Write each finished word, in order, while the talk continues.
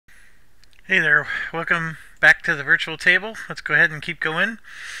Hey there, welcome back to the virtual table. Let's go ahead and keep going.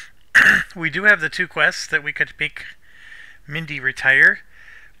 We do have the two quests that we could make Mindy retire,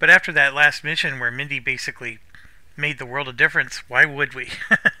 but after that last mission where Mindy basically made the world a difference, why would we?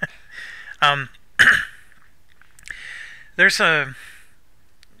 um, there's a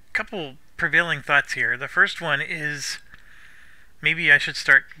couple prevailing thoughts here. The first one is maybe I should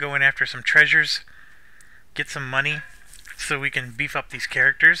start going after some treasures, get some money, so we can beef up these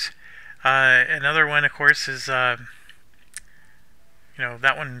characters. Another one, of course, is, that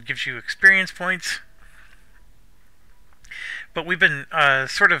one gives you experience points. But we've been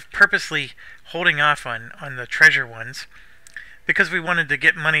sort of purposely holding off on the treasure ones because we wanted to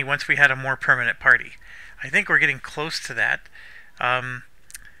get money once we had a more permanent party. I think we're getting close to that.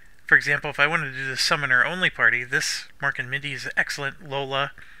 For example, if I wanted to do the summoner only party, this Mark and Mindy is excellent,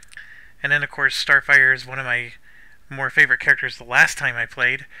 Lola, and then of course Starfire is one of my more favorite characters the last time I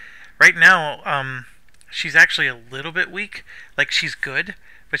played. Right now, she's actually a little bit weak. Like, she's good,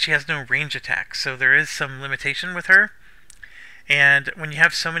 but she has no range attack, so there is some limitation with her. And when you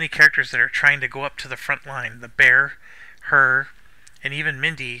have so many characters that are trying to go up to the front line, the bear, her, and even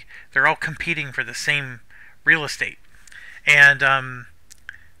Mindy, they're all competing for the same real estate. And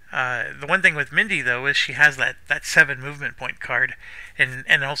the one thing with Mindy, though, is she has that 7 movement point card,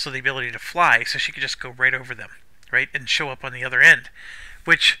 and also the ability to fly, so she could just go right over them, right, and show up on the other end,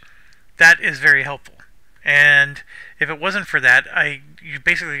 which that is very helpful. And if it wasn't for that, you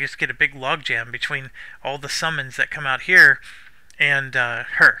basically just get a big logjam between all the summons that come out here and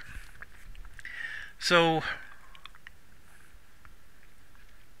her. So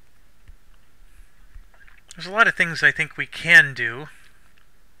there's a lot of things I think we can do.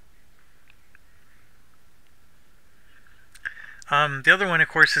 The other one, of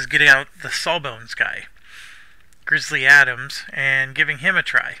course, is getting out the Sawbones guy, Grizzly Adams, and giving him a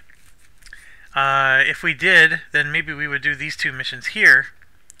try. If we did, then maybe we would do these 2 missions here,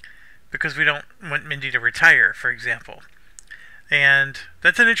 because we don't want Mindy to retire, for example. And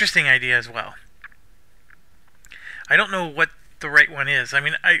that's an interesting idea as well. I don't know what the right one is. I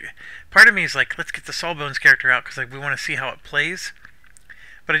mean, part of me is like, let's get the Sawbones character out, because we want to see how it plays.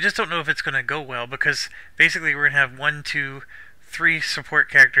 But I just don't know if it's going to go well, because basically we're going to have 1, 2, 3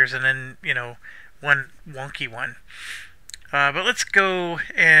 support characters, and then, one wonky one. But let's go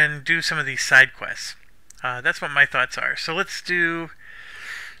and do some of these side quests. That's what my thoughts are. So let's do...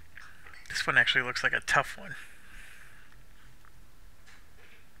 This one actually looks like a tough one.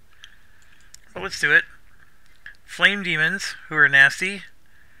 But let's do it. Flame demons, who are nasty.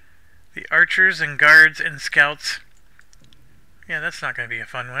 The archers and guards and scouts. Yeah, that's not going to be a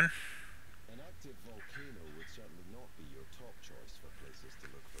fun one. An active volcano would certainly not be your top choice for places to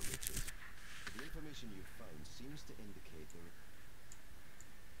look for riches. The information you've found seems to indicate they're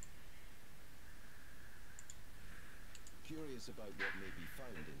curious about what may be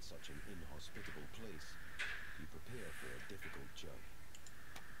found in such an inhospitable place. You prepare for a difficult journey.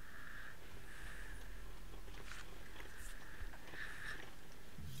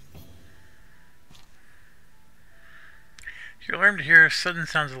 You're alarmed to hear sudden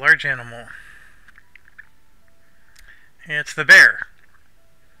sounds of a large animal. It's the bear.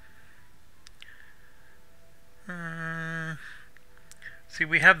 See,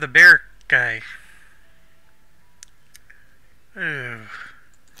 we have the bear guy. Ooh.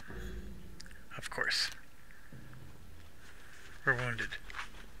 Of course. We're wounded.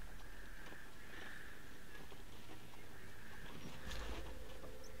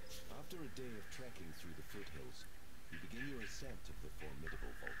 After a day of trekking through the foothills, you begin your ascent of the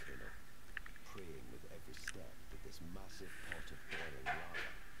formidable volcano, praying with every step that this massive pot of boiling lava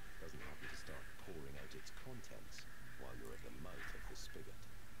doesn't happen to start pouring out its contents while you're at the mouth of the spigot.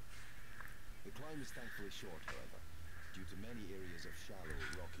 The climb is thankfully short, however, due to many areas of shallow,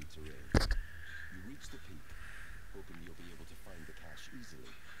 rocky terrain. You reach the peak, hoping you'll be able to find the cache easily,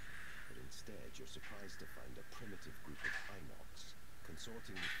 but instead you're surprised to find a primitive group of Inox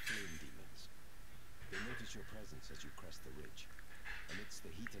consorting with flame demons. They notice your presence as you crest the ridge. Amidst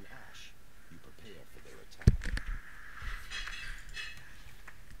the heat and ash, you prepare for their attack.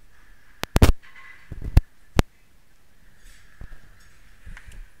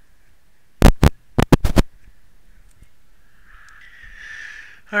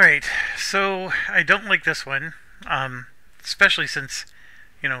 Alright, so I don't like this one, especially since,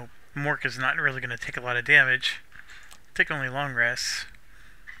 Mork is not really going to take a lot of damage. Take only long rests.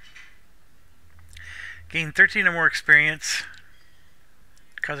 Gain 13 or more experience.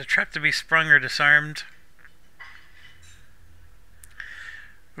 Cause a trap to be sprung or disarmed.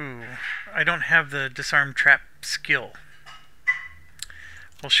 Ooh, I don't have the disarm trap skill.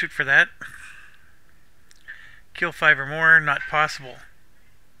 We'll shoot for that. Kill 5 or more, not possible.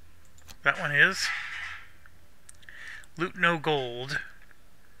 That one is. Loot no gold.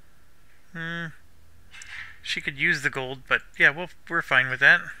 She could use the gold, but yeah, we're fine with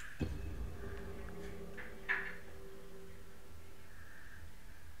that.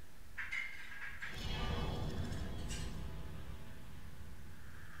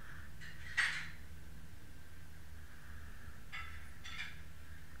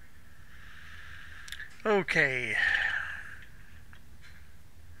 Okay.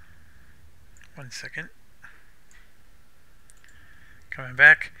 1 second. Coming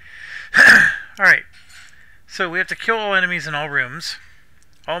back. Alright. So we have to kill all enemies in all rooms.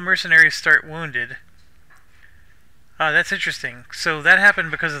 All mercenaries start wounded. That's interesting. So that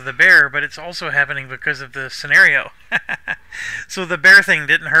happened because of the bear, but it's also happening because of the scenario. So the bear thing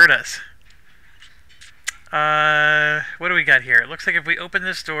didn't hurt us. What do we got here? It looks like if we open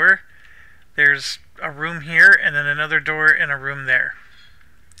this door, there's a room here and then another door and a room there.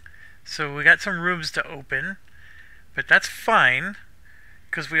 So we got some rooms to open, but that's fine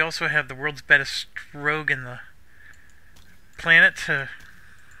because we also have the world's best rogue in the planet to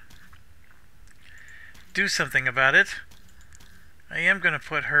do something about it. I am going to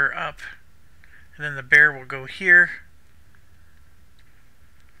put her up, and then the bear will go here.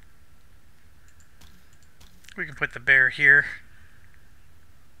 We can put the bear here.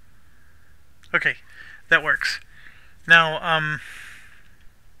 Okay, that works. Now,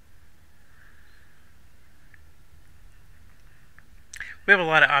 we have a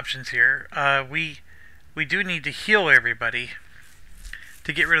lot of options here. We do need to heal everybody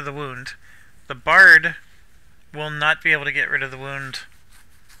to get rid of the wound. The bard will not be able to get rid of the wound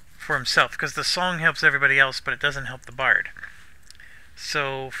for himself because the song helps everybody else, but it doesn't help the bard.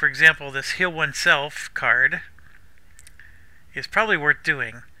 So, for example, this Heal Oneself card is probably worth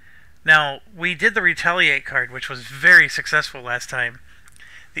doing. Now, we did the Retaliate card, which was very successful last time.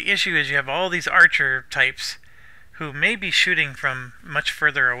 The issue is you have all these archer types who may be shooting from much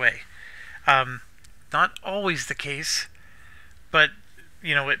further away. Not always the case, but,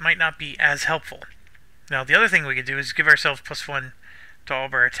 you know, it might not be as helpful. Now, the other thing we could do is give ourselves +1 to all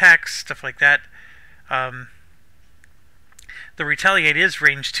of our attacks, stuff like that. The Retaliate is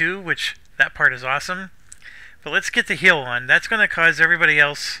range 2, which that part is awesome. But let's get the heal on. That's going to cause everybody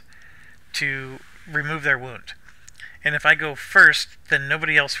else to remove their wound. And if I go first, then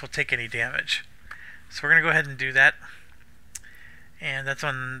nobody else will take any damage. So we're going to go ahead and do that. And that's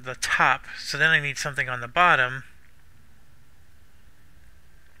on the top. So then I need something on the bottom.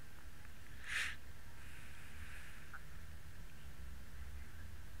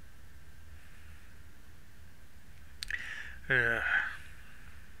 Ugh.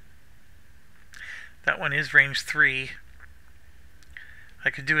 That one is range 3. I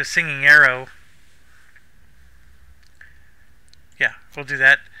could do a singing arrow. Yeah, we'll do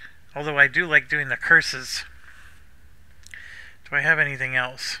that. Although I do like doing the curses. Do I have anything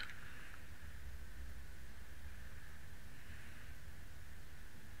else?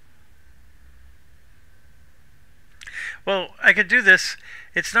 Well, I could do this.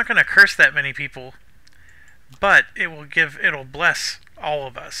 It's not going to curse that many people, but it'll bless all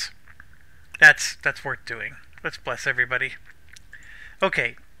of us. That's worth doing. Let's bless everybody.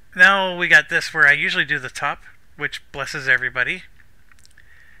 Okay, now we got this where I usually do the top, which blesses everybody.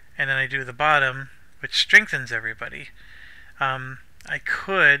 And then I do the bottom, which strengthens everybody. I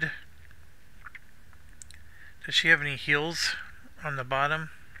could... Does she have any heals on the bottom?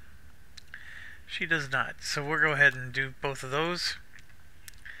 She does not. So we'll go ahead and do both of those.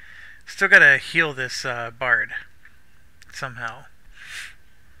 Still gotta heal this bard somehow.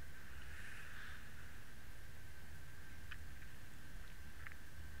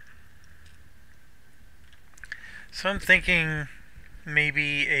 So I'm thinking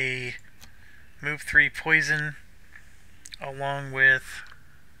maybe a move 3 poison along with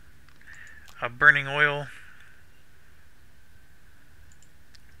a burning oil,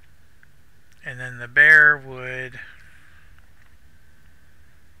 and then the bear would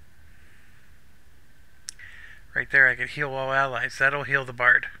right there. I could heal all allies. That'll heal the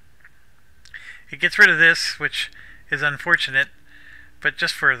bard. It gets rid of this, which is unfortunate, but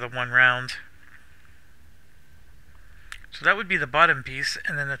just for the one round. So that would be the bottom piece,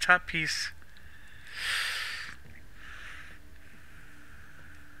 and then the top piece.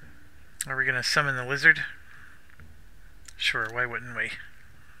 Are we going to summon the lizard? Sure, why wouldn't we?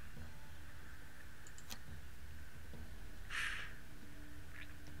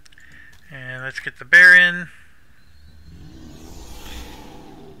 And let's get the bear in.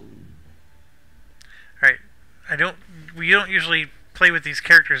 Alright, we don't usually play with these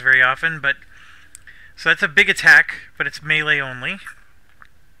characters very often, but So that's a big attack, but it's melee only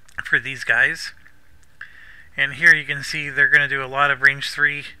for these guys. And here you can see they're going to do a lot of range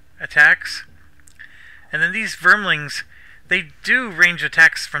 3 attacks. And then these vermlings, they do range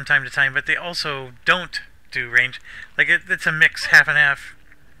attacks from time to time, but they also don't do range. Like it's a mix, half and half.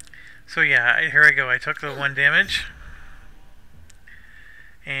 So yeah, here I go. I took the 1 damage.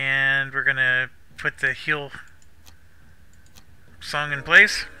 And we're going to put the heal song in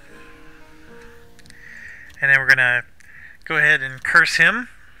place. And then we're going to go ahead and curse him.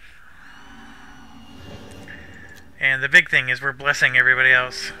 And the big thing is we're blessing everybody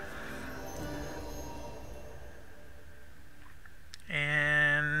else.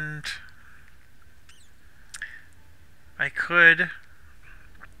 And I could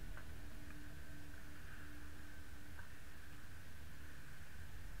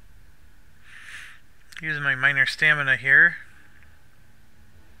use my minor stamina here.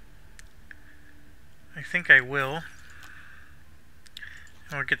 I think I will.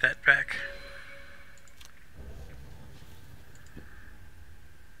 And we'll get that back.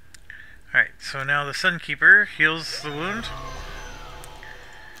 Alright, so now the Sunkeeper heals the wound.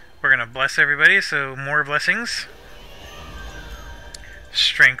 We're going to bless everybody, so more blessings.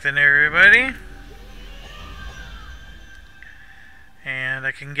 Strengthen everybody. And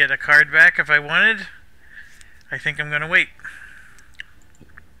I can get a card back if I wanted. I think I'm going to wait.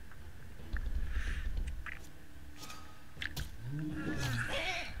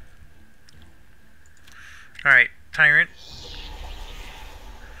 Alright, Tyrant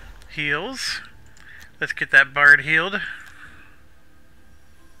heals. Let's get that Bard healed.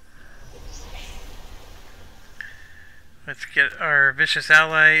 Let's get our Vicious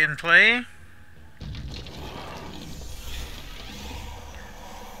Ally in play.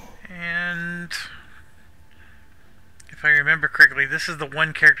 And if I remember correctly, this is the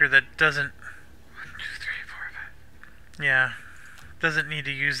one character that doesn't... 1, 2, 3, 4, 5. Yeah, doesn't need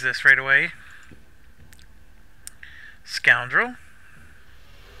to use this right away. Scoundrel.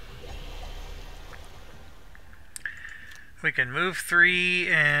 We can move 3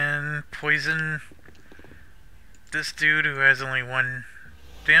 and poison this dude who has only 1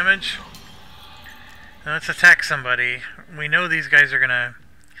 damage. Now let's attack somebody. We know these guys are gonna...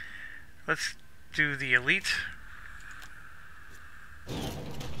 Let's do the elite.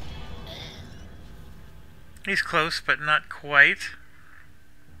 He's close, but not quite.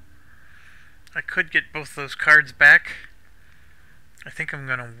 I could get both those cards back. I think I'm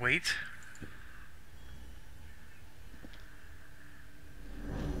gonna wait.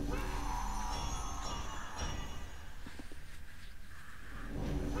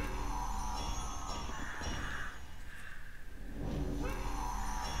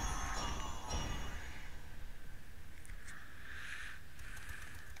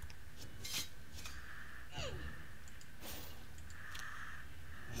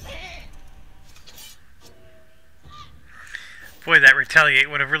 Boy, that retaliate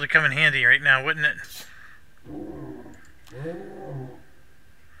would have really come in handy right now, wouldn't it?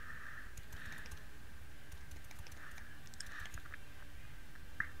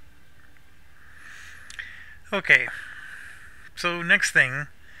 Okay, so next thing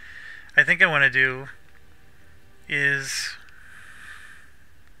I think I want to do is...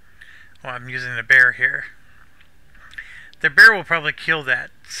 Well, I'm using the bear here. The bear will probably kill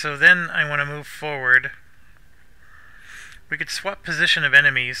that, so then I want to move forward. We could swap position of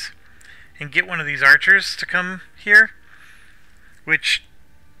enemies and get one of these archers to come here, which,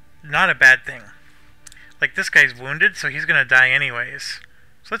 not a bad thing. Like, this guy's wounded, so he's going to die anyways.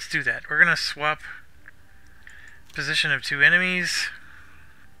 So let's do that. We're going to swap position of 2 enemies.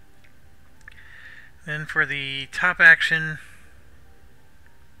 Then for the top action,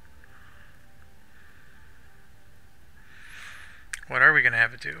 what are we going to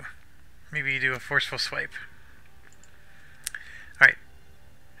have it do? Maybe do a forceful swipe. Alright.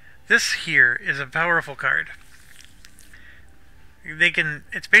 This here is a powerful card.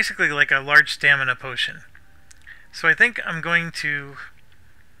 It's basically like a large stamina potion. So I think I'm going to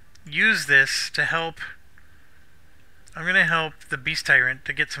use this to help... I'm going to help the Beast Tyrant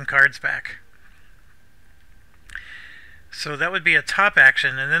to get some cards back. So that would be a top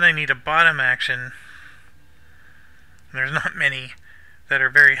action, and then I need a bottom action. There's not many that are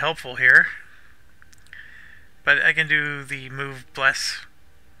very helpful here. But I can do the move bless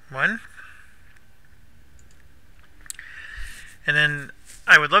one. And then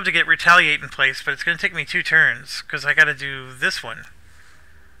I would love to get retaliate in place, but it's going to take me 2 turns because I got to do this one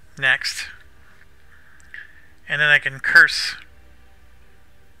next. And then I can curse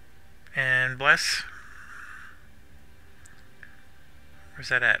and bless. Where's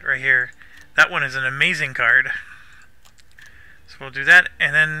that at? Right here. That one is an amazing card. So we'll do that,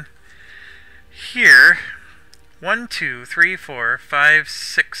 and then here, 1, 2, 3, 4, 5,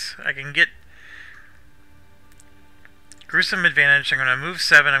 6. I can get gruesome advantage. I'm going to move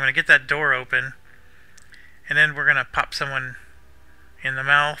 7. I'm going to get that door open, and then we're going to pop someone in the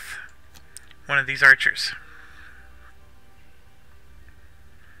mouth. One of these archers.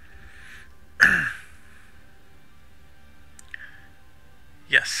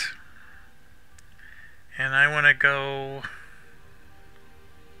 Yes. And I want to go...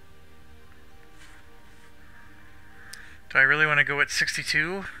 Do I really want to go at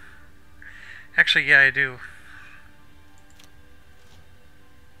 62? Actually, yeah, I do.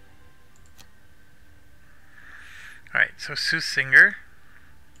 Alright, so Soothsinger.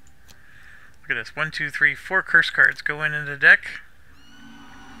 Look at this. 1, 2, 3, 4 curse cards going into the deck.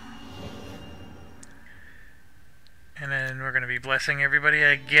 And then we're going to be blessing everybody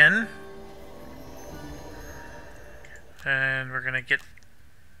again. And we're going to get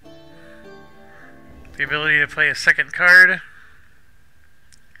the ability to play a second card.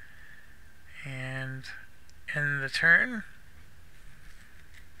 And end the turn.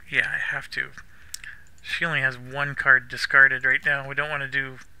 Yeah, I have to. She only has 1 card discarded right now. We don't want to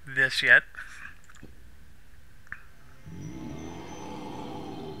do this yet.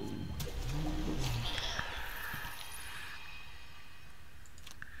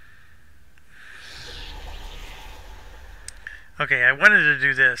 Okay, I wanted to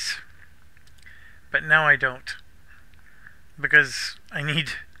do this, but now I don't, because I need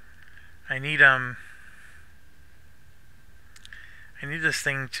this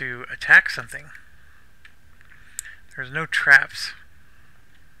thing to attack something. There's no traps.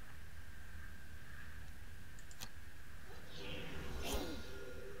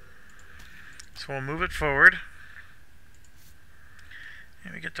 So we'll move it forward,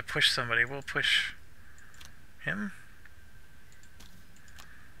 and we get to push somebody. We'll push him.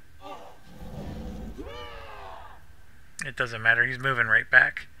 It doesn't matter, he's moving right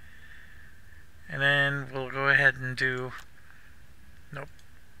back. And then we'll go ahead and do... Nope.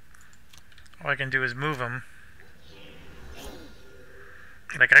 All I can do is move him.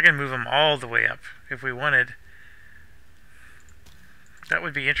 Like, I can move him all the way up if we wanted. That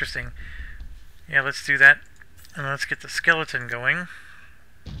would be interesting. Yeah, let's do that. And let's get the skeleton going.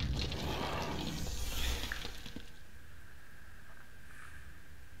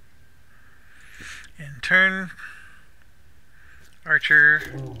 In turn... Archer.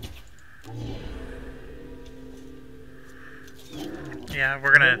 Yeah,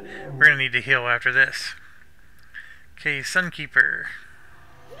 we're gonna need to heal after this. Okay, Sunkeeper.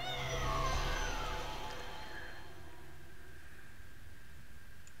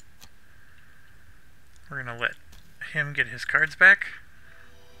 We're gonna let him get his cards back.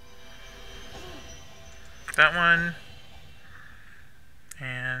 That one.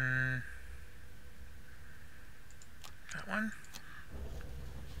 And that one.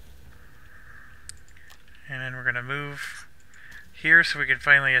 And then we're going to move here so we can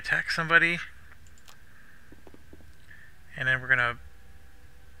finally attack somebody. And then we're going to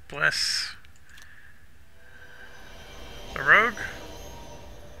bless the rogue.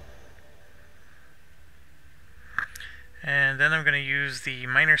 And then I'm going to use the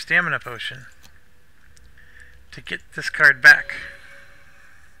minor stamina potion to get this card back.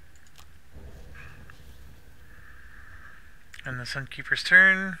 And the Sunkeeper's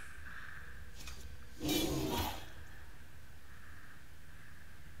turn.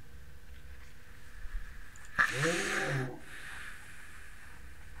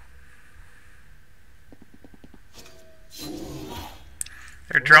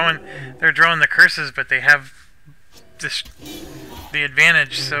 They're drawing the curses, but they have the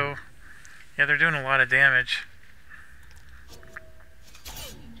advantage, so yeah, they're doing a lot of damage.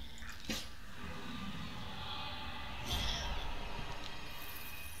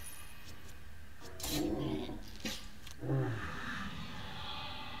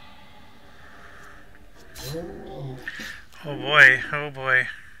 Oh boy, oh boy.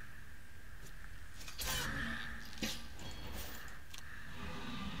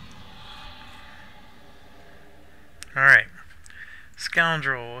 Alright.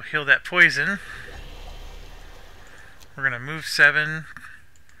 Scoundrel will heal that poison. We're going to move 7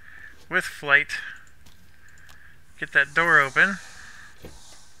 with flight. Get that door open.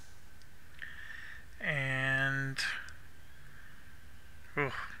 And...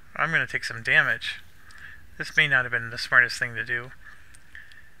 ooh, I'm going to take some damage. This may not have been the smartest thing to do.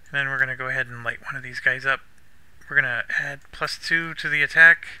 And then we're going to go ahead and light one of these guys up. We're going to add +2 to the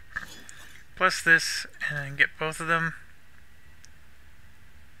attack. Plus this, and then get both of them.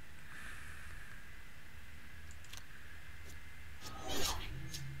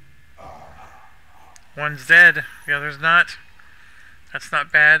 One's dead, the other's not. That's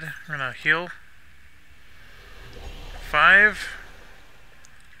not bad. I'm gonna heal. 5.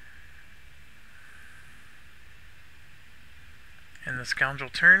 And the scoundrel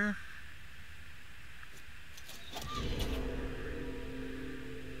turn.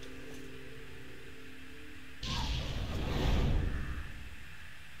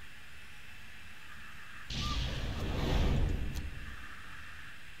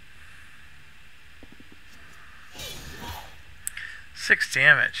 Six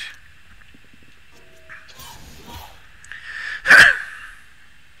damage.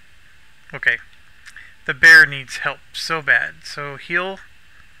 Okay. The bear needs help so bad. So heal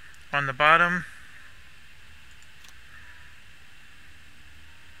on the bottom.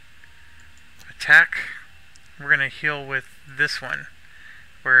 Attack. We're going to heal with this one,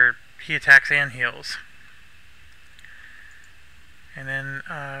 where he attacks and heals. And then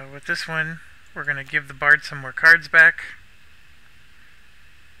with this one, we're going to give the bard some more cards back.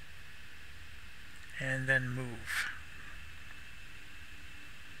 And then move.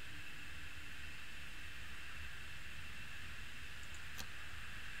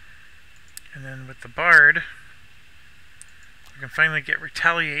 And then with the bard, we can finally get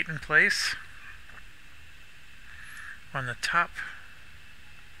retaliate in place on the top.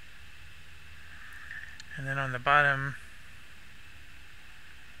 And then on the bottom,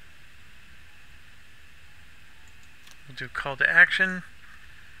 we'll do call to action.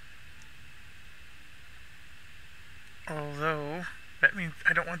 Although, that means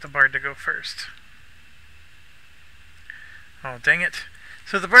I don't want the bard to go first. Oh, dang it.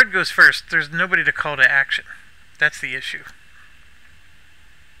 So the bard goes first. There's nobody to call to action. That's the issue.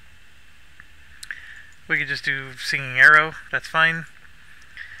 We could just do Singing Arrow. That's fine.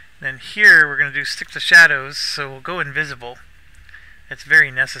 Then here, we're going to do Stick to Shadows, so we'll go invisible. It's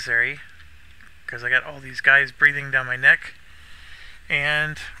very necessary, because I got all these guys breathing down my neck.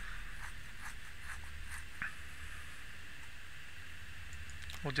 And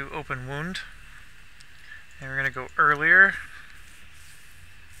we'll do Open Wound. And we're going to go earlier.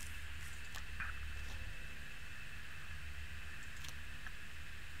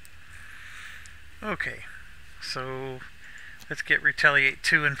 Okay, so let's get Retaliate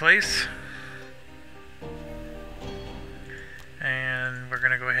 2 in place. And we're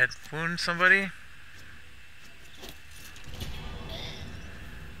going to go ahead and wound somebody.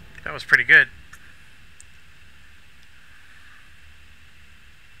 That was pretty good.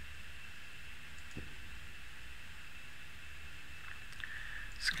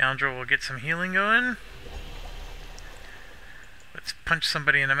 Scoundrel will get some healing going. Let's punch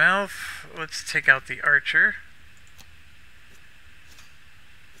somebody in the mouth. Let's take out the archer.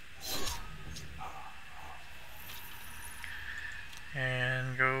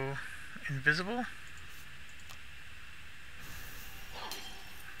 And go invisible.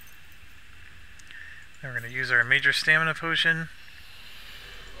 Then we're going to use our major stamina potion.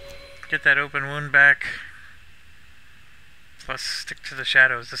 Get that open wound back. Plus Stick to the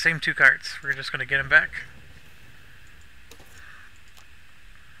Shadows. The same 2 cards. We're just going to get them back.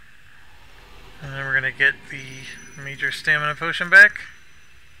 And then we're going to get the major stamina potion back.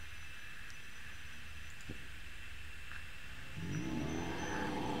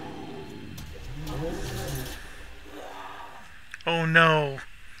 Oh no!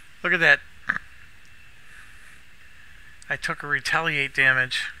 Look at that. I took a retaliate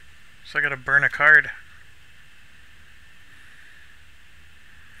damage, so I gotta burn a card.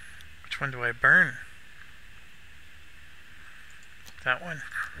 Which one do I burn? That one.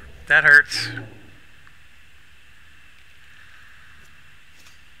 That hurts.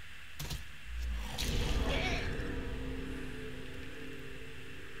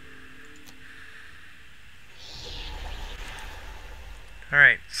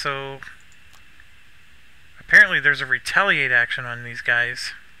 Alright, so apparently there's a retaliate action on these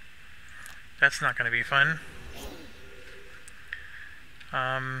guys. That's not going to be fun.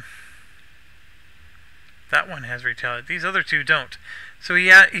 That one has retaliate. These other 2 don't. So he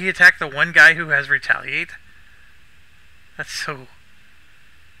attacked the one guy who has retaliate. That's so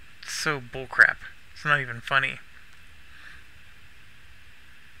bullcrap. It's not even funny.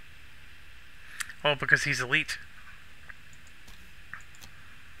 Oh, because he's elite.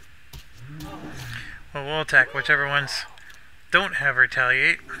 Well, we'll attack whichever ones don't have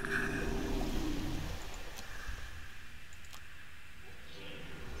retaliate.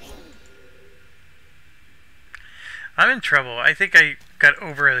 I'm in trouble. I think I got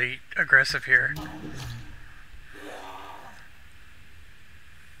overly aggressive here.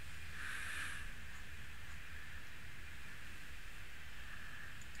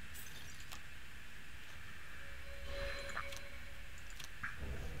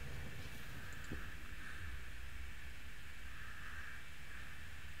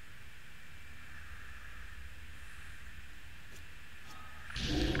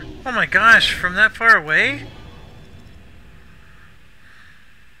 Oh my gosh, from that far away?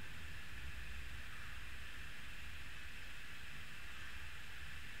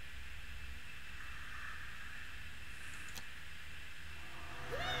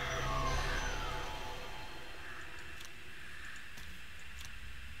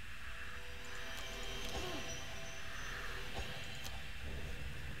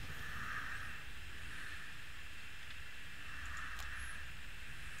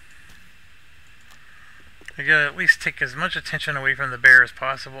 I gotta at least take as much attention away from the bear as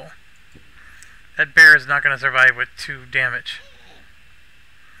possible. That bear is not going to survive with 2 damage.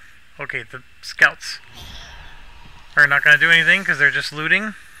 Okay, the scouts are not going to do anything because they're just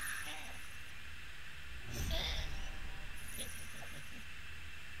looting.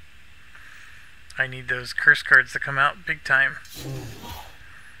 I need those curse cards to come out big time.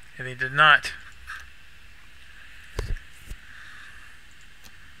 And they did not.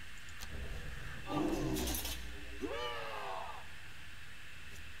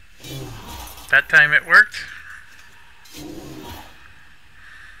 That time it worked.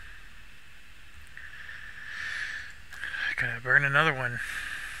 I gotta burn another one.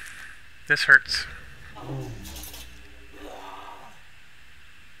 This hurts.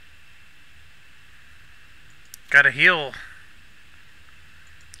 Gotta heal.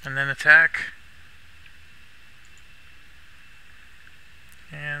 And then attack.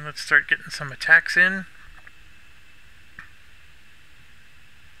 And let's start getting some attacks in.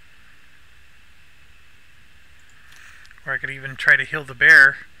 Or I could even try to heal the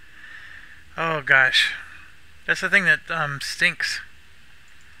bear. Oh gosh. That's the thing that stinks.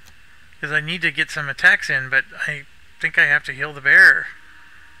 Because I need to get some attacks in, but I think I have to heal the bear.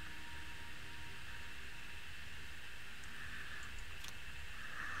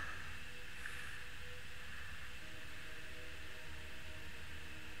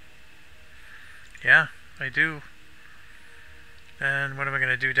 Yeah, I do. And what am I going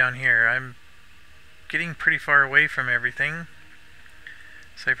to do down here? I'm getting pretty far away from everything.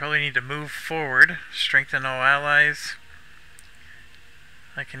 So I probably need to move forward, strengthen all allies.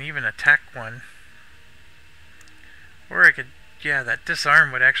 I can even attack one. Or I could, yeah, that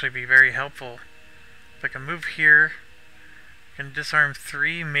disarm would actually be very helpful. If I can move here, I can disarm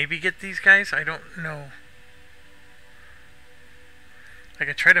 3, maybe get these guys? I don't know. I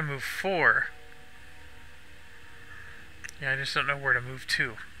could try to move 4. Yeah, I just don't know where to move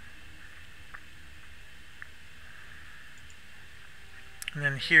to. And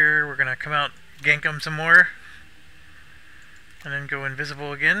then here, we're going to come out, gank them some more. And then go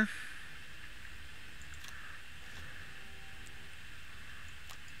invisible again.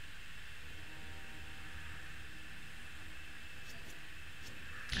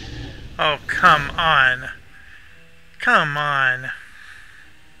 Oh, come on. Come on.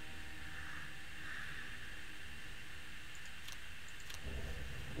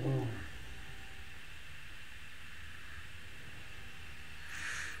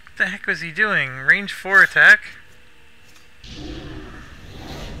 What the heck was he doing? Range 4 attack?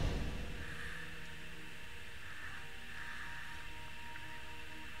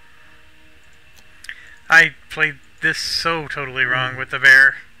 I played this so totally wrong with the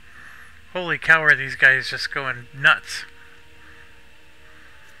bear. Holy cow, are these guys just going nuts.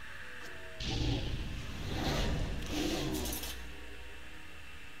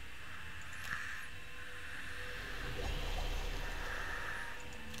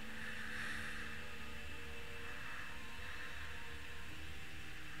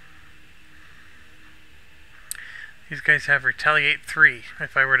 These guys have Retaliate 3.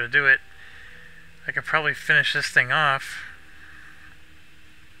 If I were to do it, I could probably finish this thing off.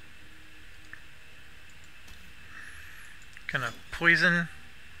 Gonna poison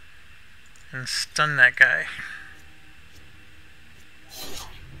and stun that guy.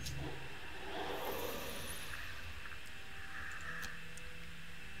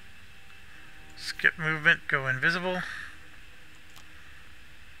 Skip movement, go invisible.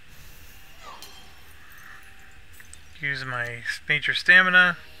 Use my major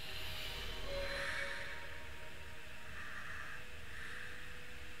stamina.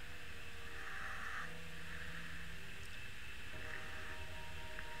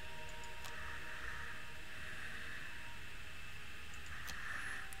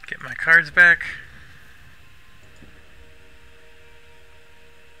 Get my cards back.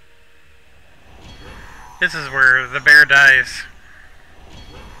 This is where the bear dies.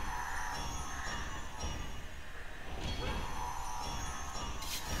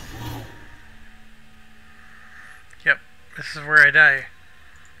 Yep, this is where I die.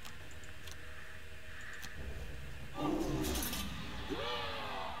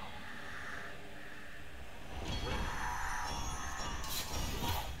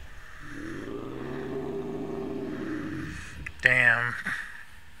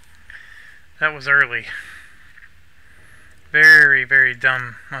 That was early. Very, very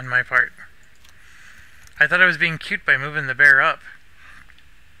dumb on my part. I thought I was being cute by moving the bear up.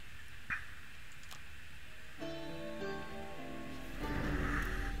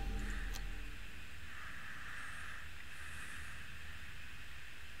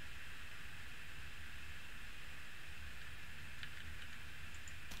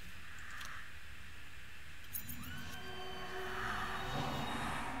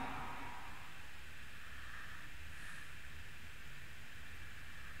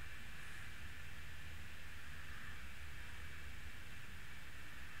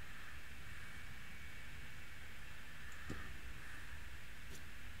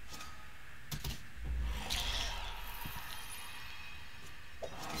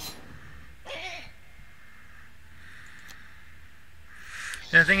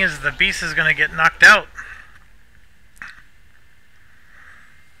 And the thing is, the beast is going to get knocked out.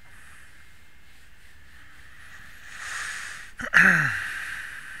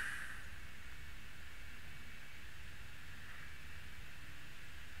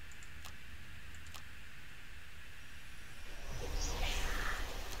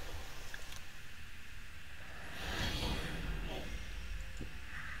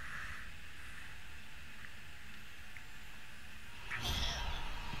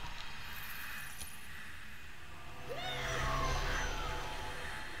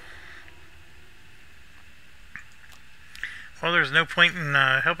 Well, there's no point in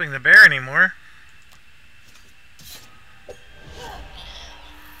helping the bear anymore.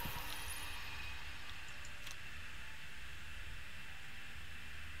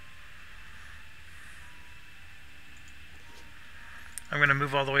 I'm going to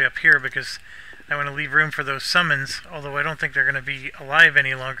move all the way up here because I want to leave room for those summons, although I don't think they're going to be alive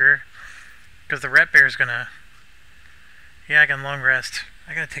any longer because the rat bear is going to... Yeah, I can long rest.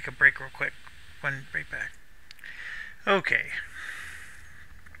 I got to take a break real quick. Right back. Okay.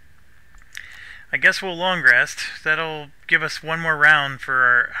 I guess we'll long rest. That'll give us one more round for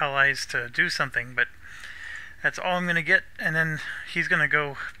our allies to do something, but that's all I'm going to get, and then he's going to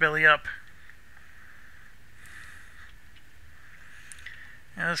go belly up.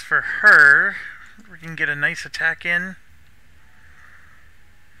 As for her, we can get a nice attack in.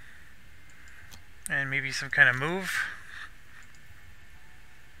 And maybe some kind of move.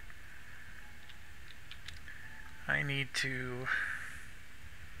 I need to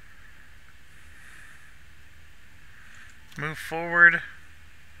move forward.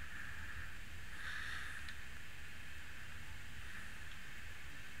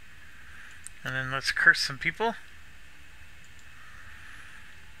 And then let's curse some people.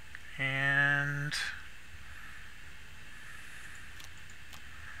 And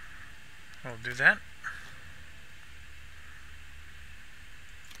we'll do that.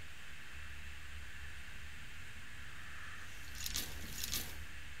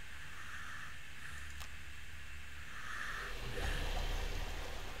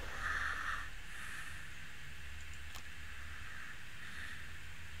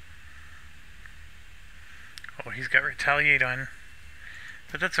 Oh, he's got retaliate on.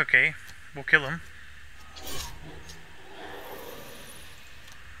 But that's okay. We'll kill him.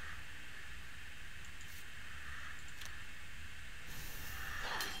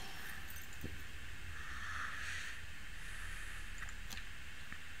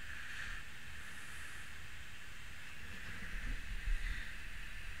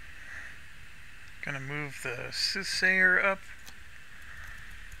 Gonna move the soothsayer up.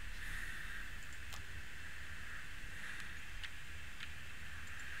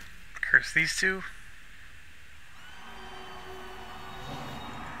 Curse these two.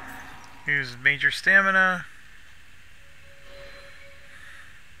 Use major stamina.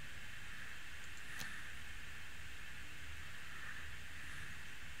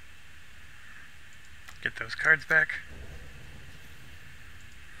 Get those cards back.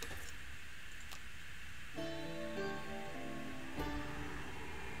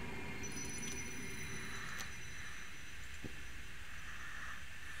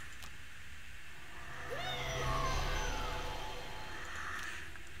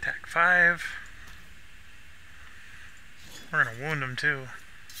 Attack 5. We're gonna wound him too.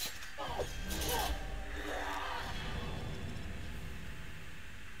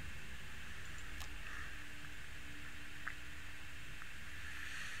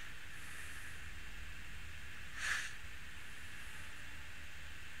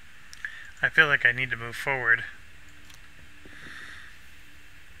 I feel like I need to move forward.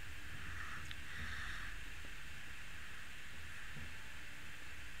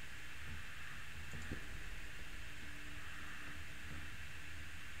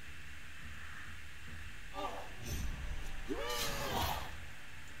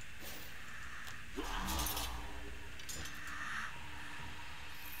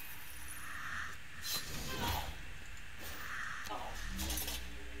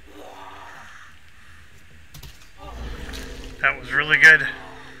 That was really good.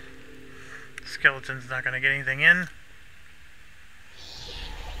 Skeleton's not going to get anything in.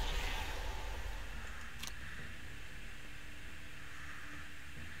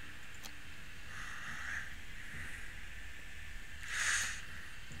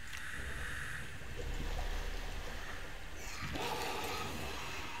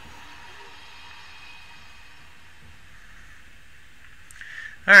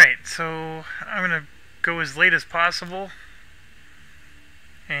 Alright, so I'm going to go as late as possible,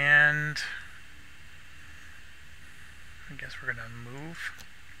 and I guess we're going to move.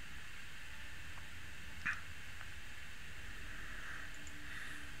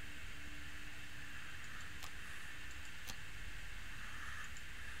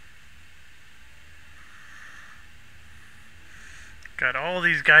 Got all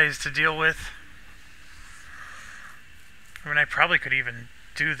these guys to deal with. I mean, I probably could even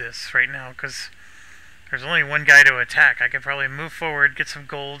do this right now because there's only one guy to attack. I could probably move forward, get some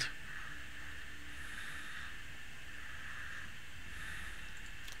gold.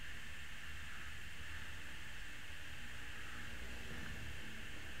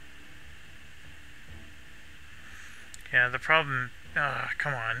 Yeah, the problem...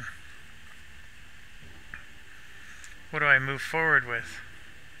 come on. What do I move forward with?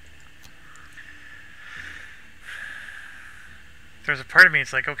 There's a part of me,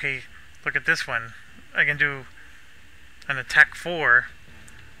 it's like, okay, look at this one. I can do an attack 4.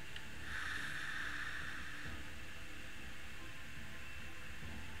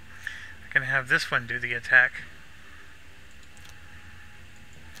 I can have this one do the attack.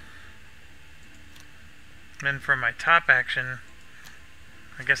 Then for my top action,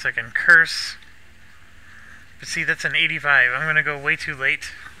 I guess I can curse. But see, that's an 85. I'm going to go way too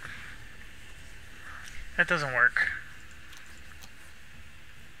late. That doesn't work.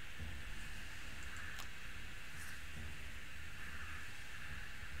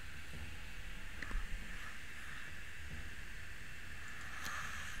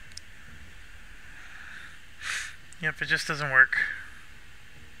 Yep, it just doesn't work.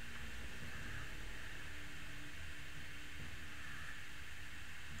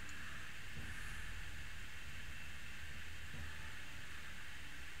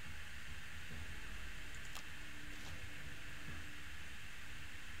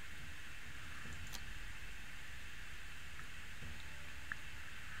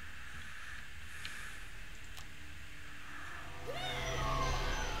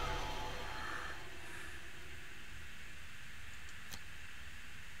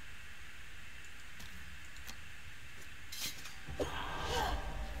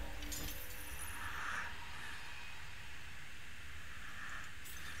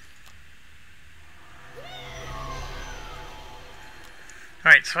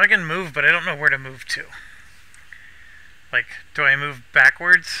 Alright, so I can move, but I don't know where to move to. Like, do I move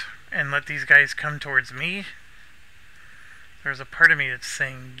backwards and let these guys come towards me? There's a part of me that's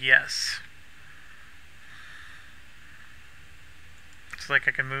saying yes. It's like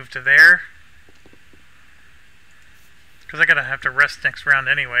I can move to there. Because I gotta have to rest next round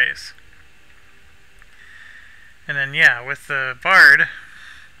anyways. And then, yeah, with the Bard,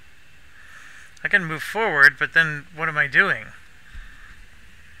 I can move forward, but then what am I doing?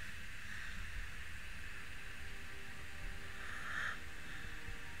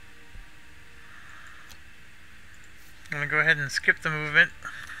 I'm going to go ahead and skip the movement.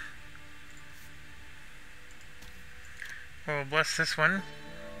 We'll bless this one.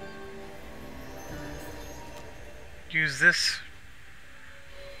 Use this.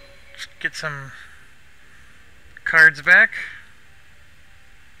 Just get some cards back.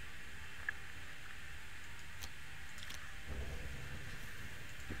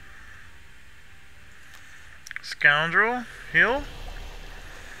 Scoundrel. Heal.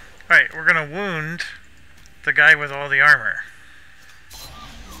 Alright, we're going to wound the guy with all the armor.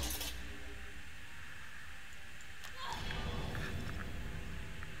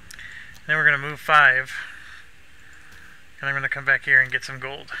 Then we're going to move 5. And I'm going to come back here and get some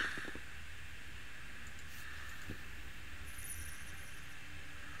gold.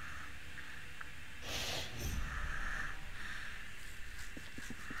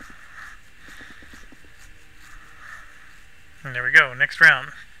 And there we go, next round.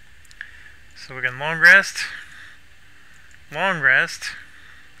 So we can long rest,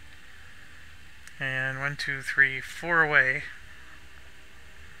 and 1, 2, 3, 4 away.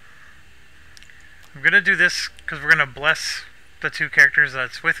 I'm going to do this because we're going to bless the 2 characters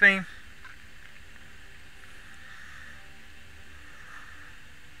that's with me.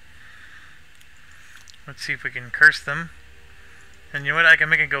 Let's see if we can curse them. And you know what? I can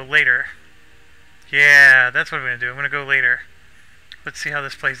make it go later. Yeah, that's what I'm going to do. I'm going to go later. Let's see how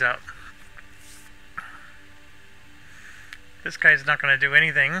this plays out. This guy's not going to do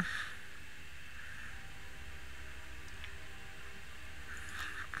anything.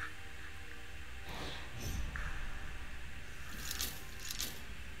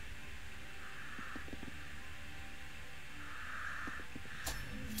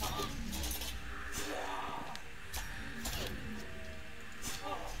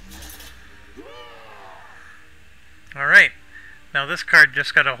 Alright, now this card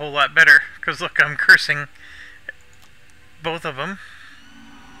just got a whole lot better, because look, I'm cursing both of them.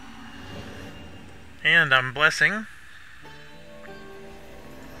 And I'm blessing.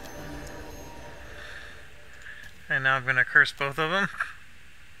 And now I'm going to curse both of them.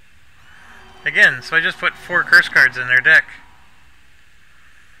 Again, so I just put 4 curse cards in their deck.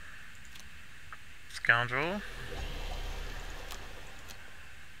 Scoundrel.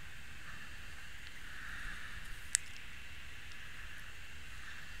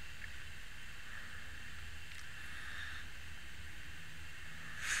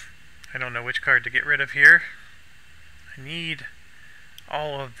 I don't know which card to get rid of here. I need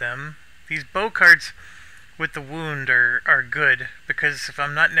all of them. These bow cards with the wound are good, because if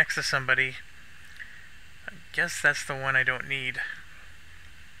I'm not next to somebody, I guess that's the one I don't need.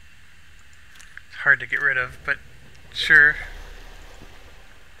 It's hard to get rid of, but sure.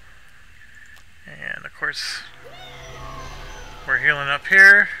 And of course, we're healing up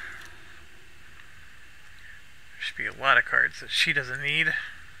here. There should be a lot of cards that she doesn't need.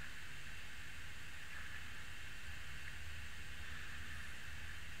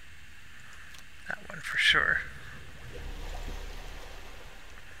 For sure.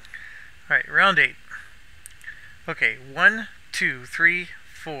 Alright, round 8. Okay, 1, 2, 3,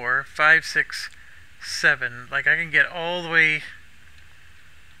 4, 5, 6, 7. Like, I can get all the way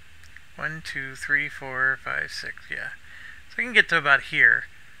 1, 2, 3, 4, 5, 6, yeah. So I can get to about here,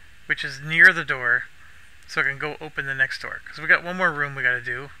 which is near the door, so I can go open the next door. Because we got one more room we gotta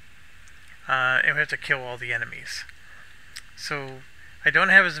do, and we have to kill all the enemies. So I don't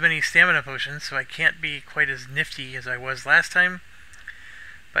have as many stamina potions, so I can't be quite as nifty as I was last time.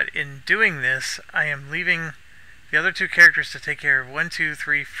 But in doing this, I am leaving the other 2 characters to take care of 1, 2,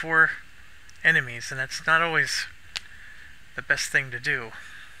 3, 4 enemies, and that's not always the best thing to do.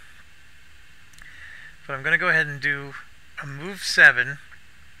 But I'm going to go ahead and do a move 7,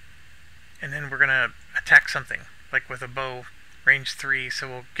 and then we're going to attack something, like with a bow, range 3, so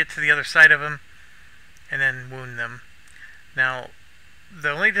we'll get to the other side of them, and then wound them. Now, the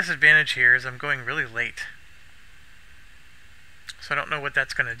only disadvantage here is I'm going really late. So I don't know what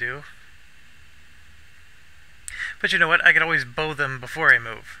that's going to do. But you know what? I could always bow them before I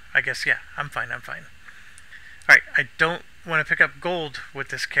move. I guess, yeah, I'm fine. Alright, I don't want to pick up gold with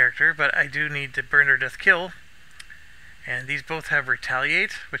this character, but I do need to burn or death kill. And these both have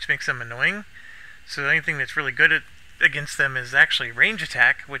retaliate, which makes them annoying. So the only thing that's really good against them is actually range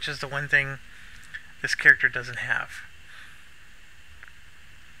attack, which is the one thing this character doesn't have.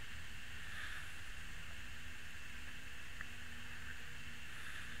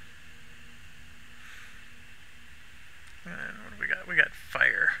 And what do we got? We got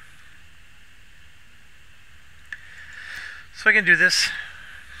fire. So I can do this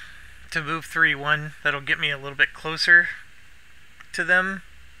to move 3-1. That'll get me a little bit closer to them.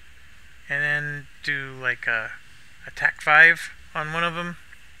 And then do like a attack 5 on one of them.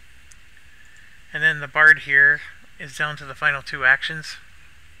 And then the bard here is down to the final 2 actions.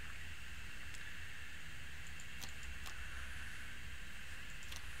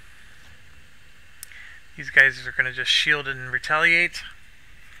 These guys are going to just shield and retaliate,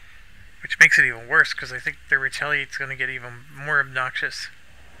 which makes it even worse because I think their retaliate's going to get even more obnoxious.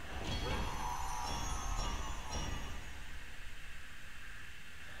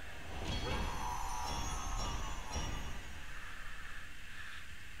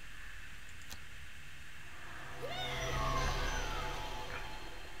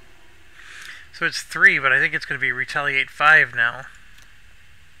 So it's 3, but I think it's going to be retaliate 5 now.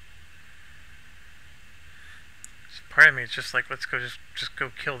 Part of me is just like, let's go just go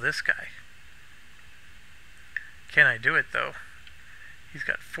kill this guy. Can I do it though? He's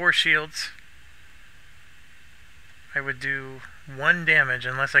got 4 shields. I would do 1 damage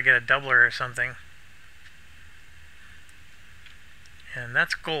unless I get a doubler or something. And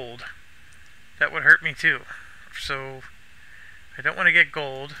that's gold. That would hurt me too. So I don't want to get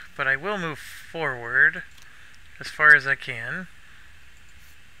gold, but I will move forward as far as I can.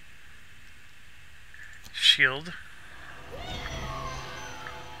 Shield.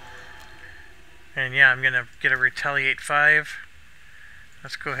 And yeah, I'm gonna get a retaliate 5.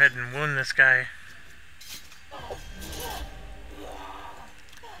 Let's go ahead and wound this guy.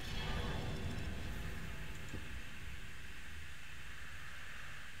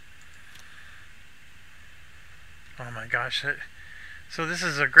 Oh my gosh. So this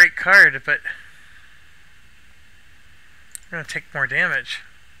is a great card, but I'm going to take more damage.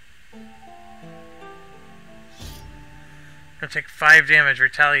 I'm going to take 5 damage,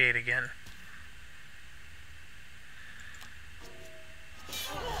 retaliate again.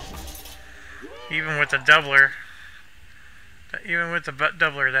 Even with the doubler,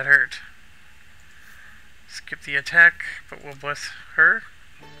 that hurt. Skip the attack, but we'll bless her.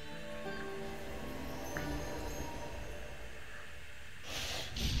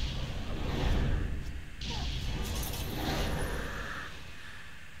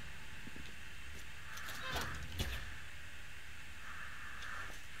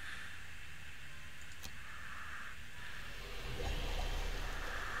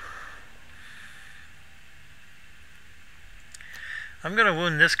 I'm gonna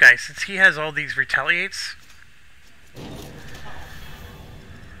wound this guy since he has all these retaliates. And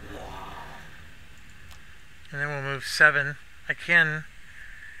then we'll move 7. I can...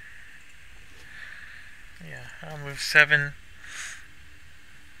 Yeah, I'll move 7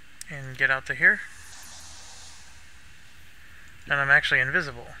 and get out to here. And I'm actually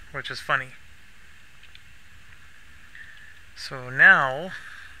invisible, which is funny. So now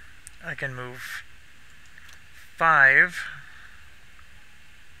I can move 5.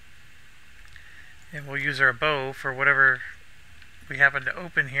 And we'll use our bow for whatever we happen to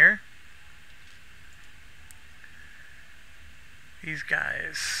open here. These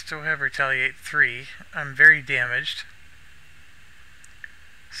guys still have retaliate 3. I'm very damaged.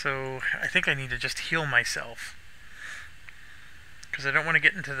 So I think I need to just heal myself, because I don't want to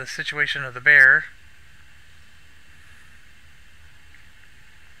get into the situation of the bear.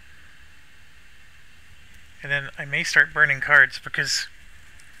 And then I may start burning cards because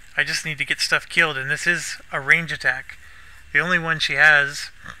I just need to get stuff killed, and this is a range attack. The only one she has.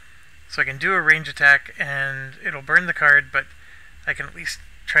 So I can do a range attack and it'll burn the card, but I can at least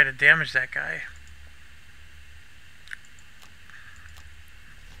try to damage that guy.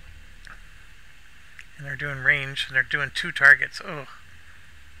 And they're doing range, and they're doing 2 targets. Oh.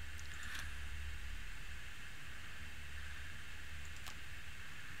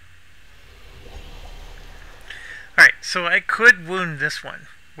 Alright, so I could wound this one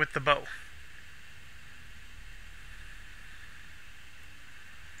with the bow.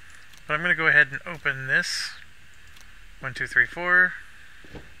 But I'm going to go ahead and open this. 1, 2, 3, 4.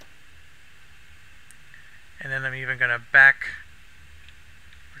 And then I'm even going to back.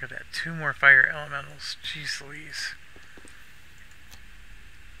 Look at that. 2 more fire elementals. Jeez Louise.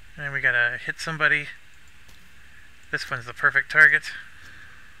 And then we got to hit somebody. This one's the perfect target.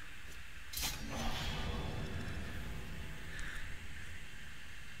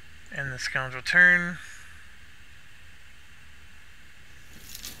 And the scoundrel turn.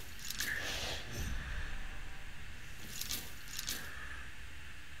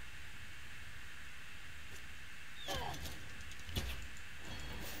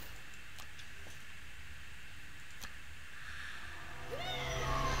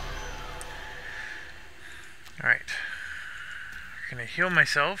 Alright. I'm gonna heal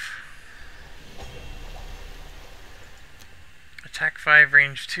myself. Attack 5,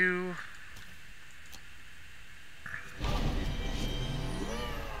 range 2.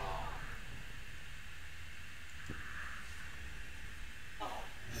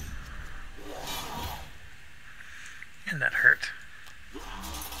 And that hurt.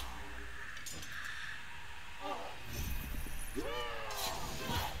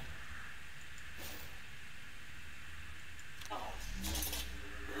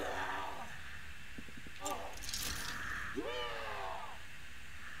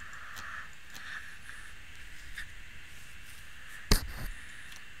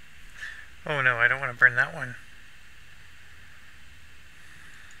 Oh no, I don't want to burn that one.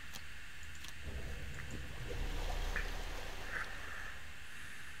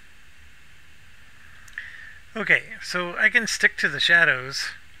 Okay, so I can stick to the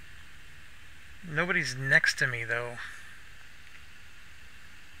shadows. Nobody's next to me though.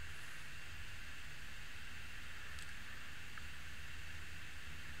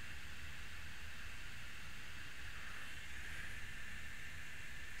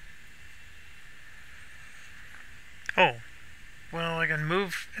 Oh, well, I can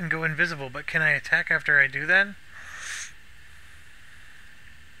move and go invisible, but can I attack after I do that?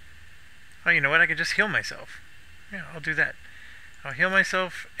 Oh, you know what? I could just heal myself. Yeah, I'll do that. I'll heal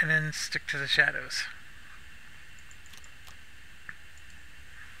myself and then stick to the shadows.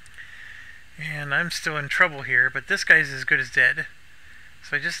 And I'm still in trouble here, but this guy's as good as dead.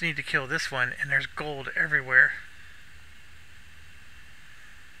 So I just need to kill this one, and there's gold everywhere.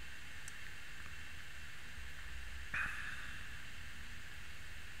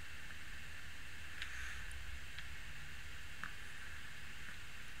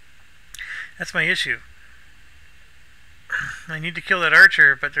 That's my issue. I need to kill that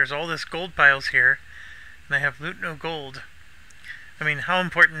archer, but there's all this gold piles here, and I have loot no gold. I mean, how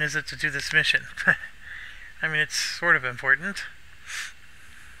important is it to do this mission? I mean, it's sort of important.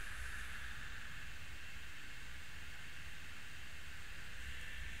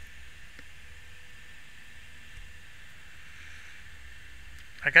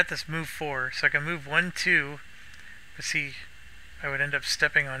 I got this move 4, so I can move 1, 2, but see, I would end up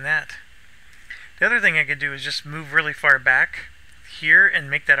stepping on that. The other thing I could do is just move really far back here and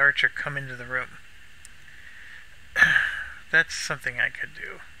make that archer come into the room. That's something I could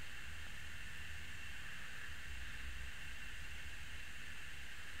do.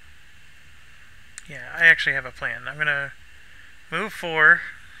 Yeah, I actually have a plan. I'm gonna move 4,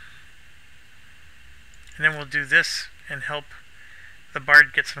 and then we'll do this and help the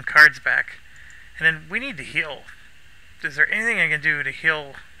bard get some cards back. And then we need to heal. Is there anything I can do to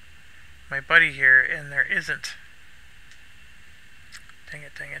heal my buddy here? And there isn't. Dang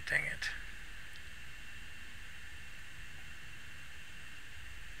it, dang it, dang it.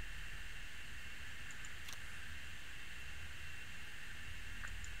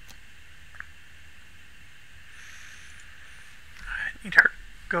 I need her to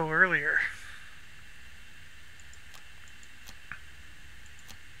go earlier.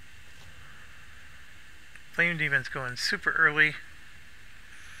 Flame Demon's going super early.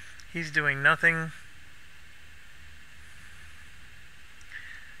 He's doing nothing.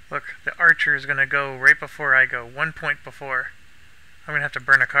 Look, the archer is going to go right before I go. 1 point before. I'm going to have to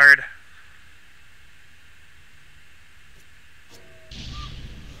burn a card.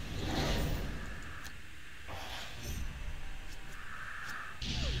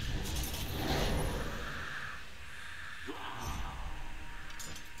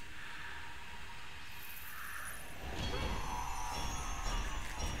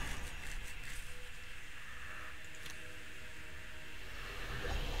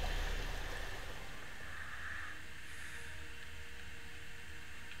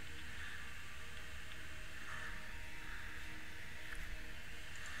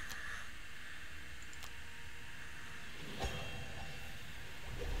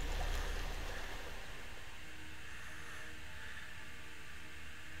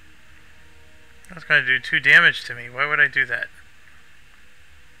 That's going to do 2 damage to me. Why would I do that?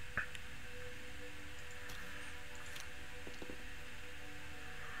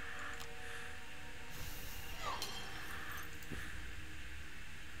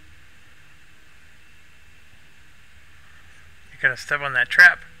 You gotta step on that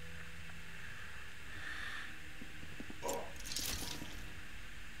trap.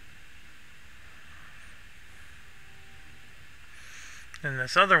 And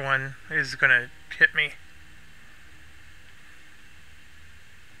this other one is gonna hit me.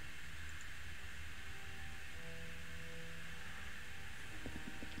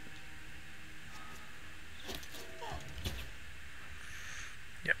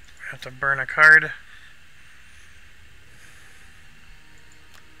 Yep, I have to burn a card.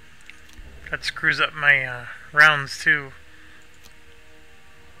 That screws up my rounds too.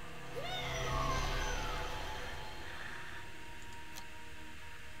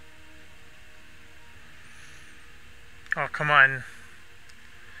 Oh, come on.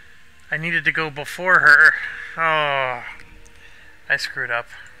 I needed to go before her. Oh, I screwed up.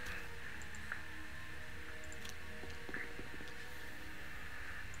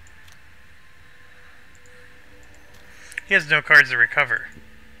 He has no cards to recover.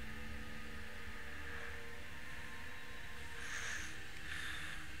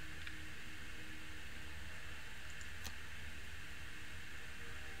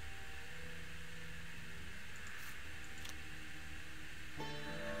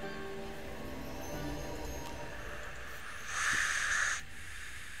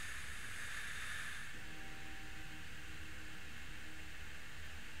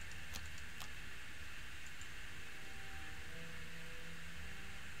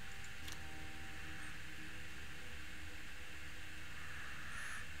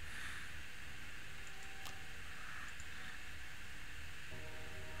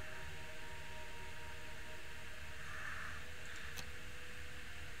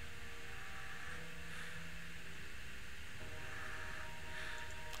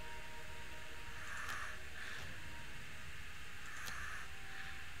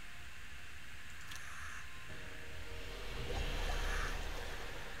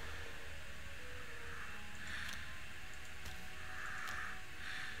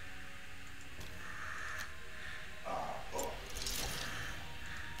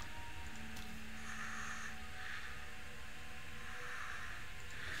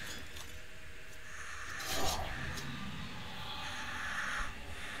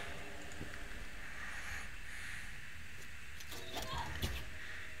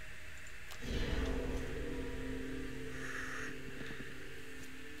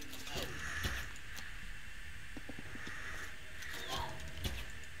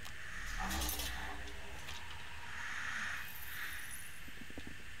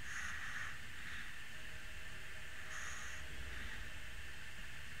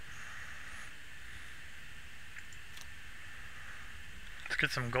 get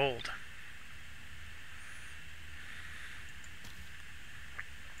some gold.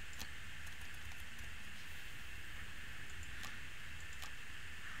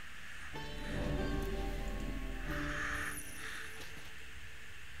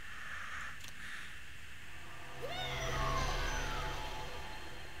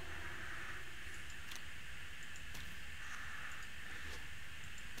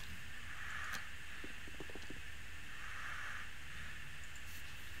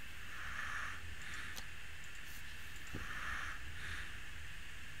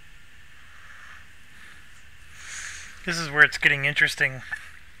 This is where it's getting interesting.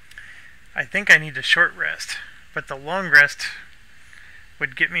 I think I need a short rest, but the long rest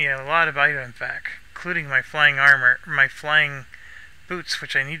would get me a lot of items back, including my flying armor, my flying boots,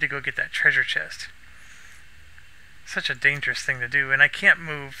 which I need to go get that treasure chest. Such a dangerous thing to do, and I can't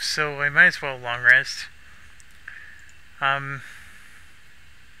move, so I might as well long rest.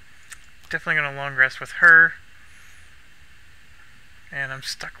 Definitely gonna long rest with her. And I'm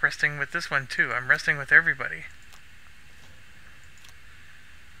stuck resting with this one too. I'm resting with everybody.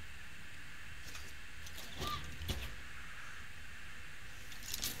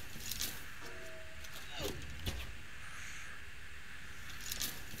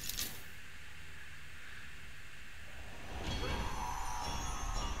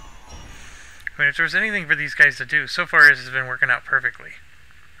 I mean, if there's anything for these guys to do, so far this has been working out perfectly.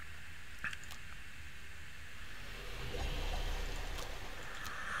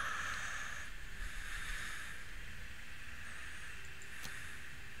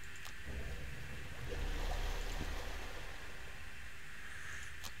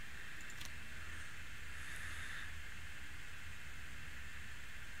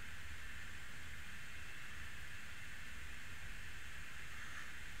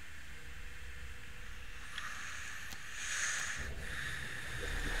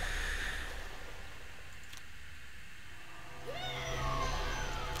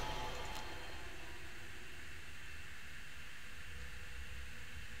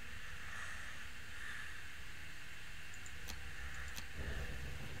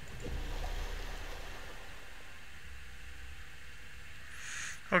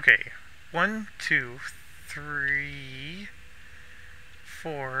 Okay, 1, 2, 3,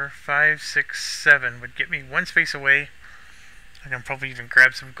 4, 5, 6, 7 would get me one space away. I can probably even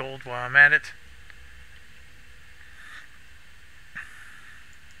grab some gold while I'm at it.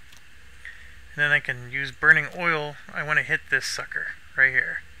 And then I can use burning oil. I want to hit this sucker right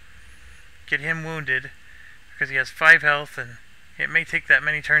here. Get him wounded because he has 5 health, and it may take that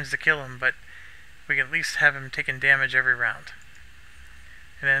many turns to kill him, but we can at least have him taking damage every round.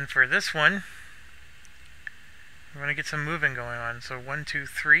 And then for this one, I'm going to get some moving going on. So 1, 2,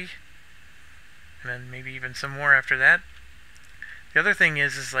 3, and then maybe even some more after that. The other thing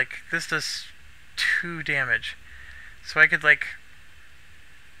is like this does 2 damage, so I could like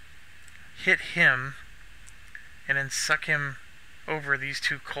hit him and then suck him over these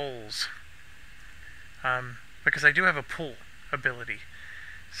 2 coals, because I do have a pull ability.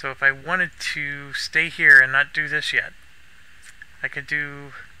 So if I wanted to stay here and not do this yet, I could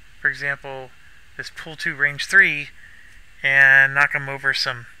do, for example, this pull 2 range 3 and knock him over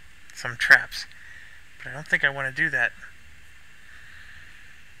some traps. But I don't think I want to do that.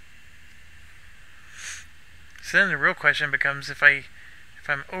 So then the real question becomes, if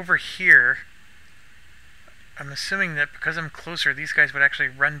I'm over here, I'm assuming that because I'm closer, these guys would actually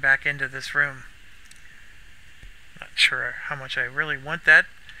run back into this room. Not sure how much I really want that,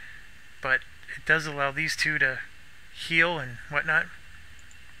 but it does allow these 2 to heal and whatnot.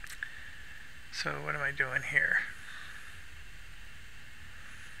 So what am I doing here?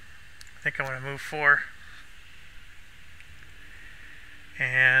 I think I want to move 4.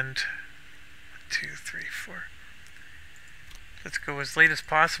 And 1, 2, 3, 4. Let's go as late as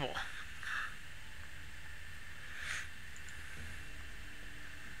possible.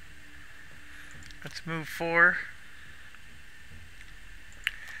 Let's move 4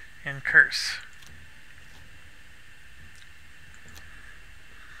 and curse.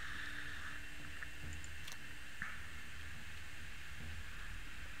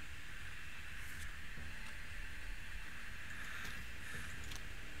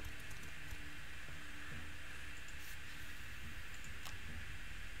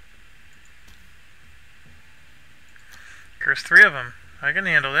 Curse 3 of them. I can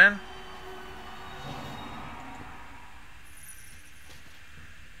handle that.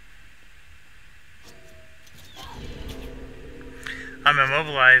 I'm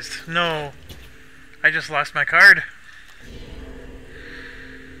immobilized. No. I just lost my card.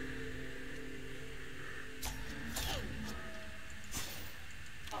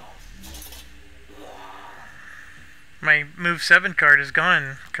 My move 7 card is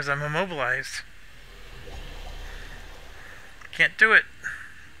gone because I'm immobilized. Can't do it.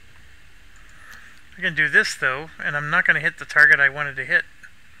 I can do this though, and I'm not going to hit the target I wanted to hit.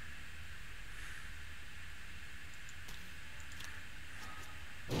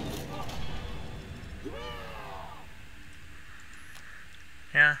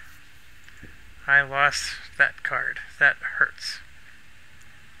 Yeah, I lost that card. That hurts.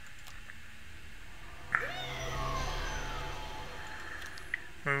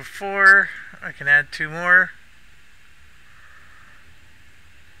 Move 4. I can add 2 more.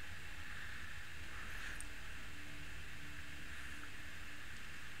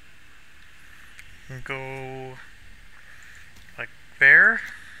 And go like there.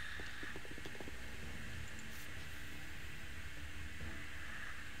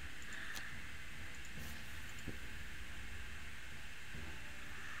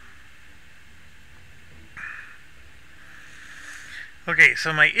 Okay,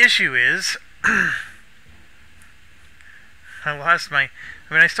 so my issue is I lost my...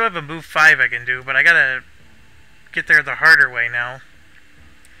 I mean, I still have a move 5 I can do, but I gotta get there the harder way now.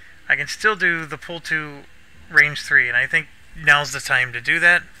 I can still do the pull 2 range 3, and I think now's the time to do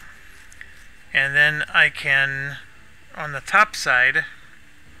that. And then I can, on the top side,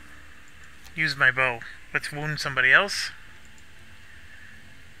 use my bow. Let's wound somebody else.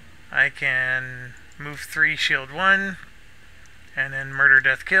 I can move 3, shield 1, and then murder,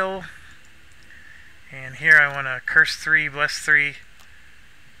 death, kill. And here I want to curse 3, bless 3.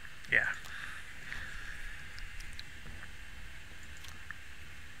 Yeah.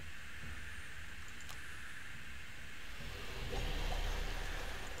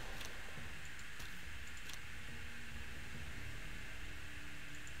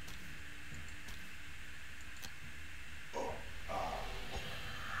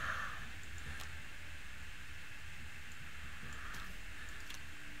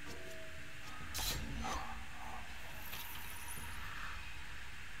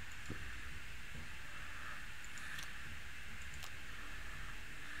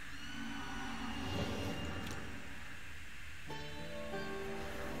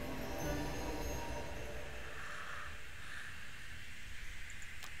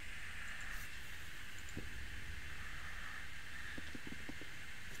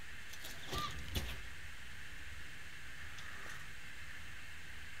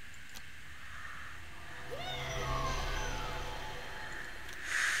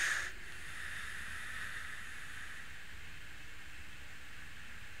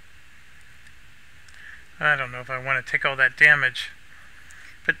 I don't know if I want to take all that damage.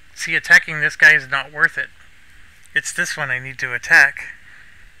 But see, attacking this guy is not worth it. It's this one I need to attack.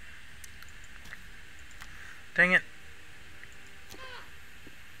 Dang it.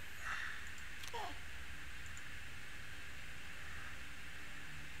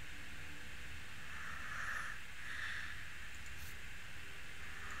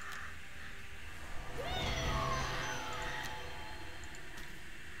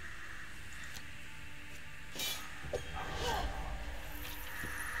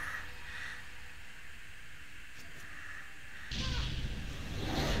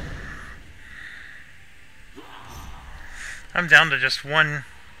 I'm down to just one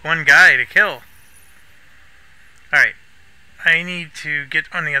guy to kill. Alright. I need to get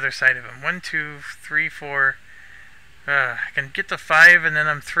on the other side of him. 1, 2, 3, 4. I can get to 5 and then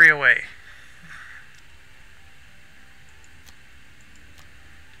I'm 3 away.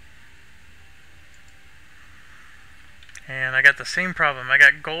 And I got the same problem. I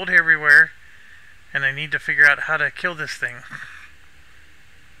got gold everywhere and I need to figure out how to kill this thing.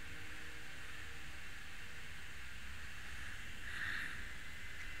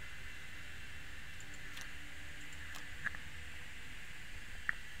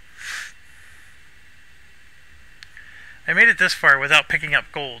 I made it this far without picking up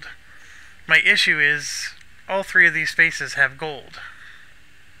gold. My issue is all 3 of these faces have gold.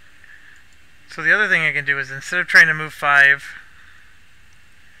 So the other thing I can do is, instead of trying to move 5,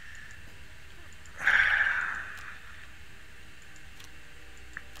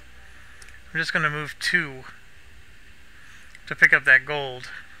 I'm just going to move 2 to pick up that gold.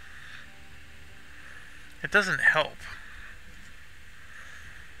 It doesn't help.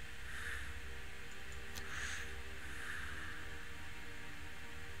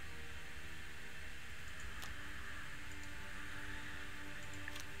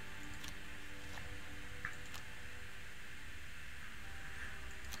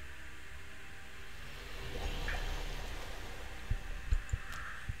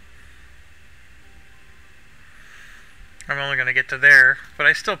 I'm only going to get to there, but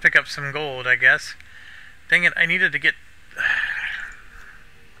I still pick up some gold, I guess. Dang it, I needed to get...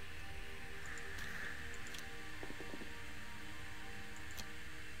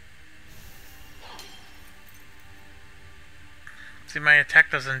 See, my attack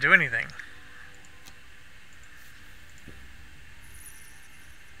doesn't do anything.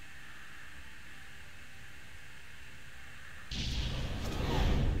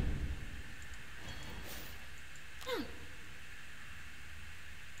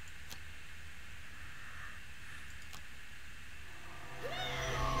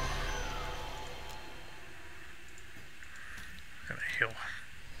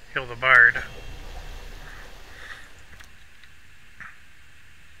 Heal the bard.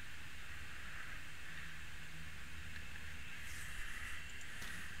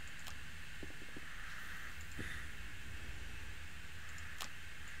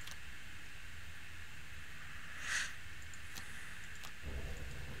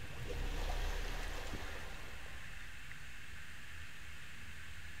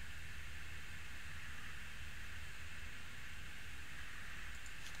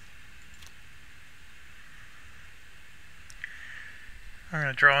 I'm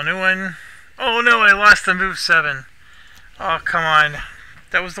gonna draw a new one. Oh no, I lost the move 7. Oh, come on.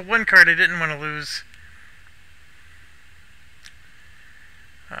 That was the one card I didn't want to lose.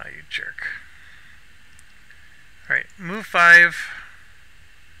 Ah, you jerk. Alright, move 5.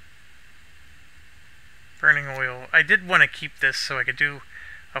 Burning oil. I did want to keep this so I could do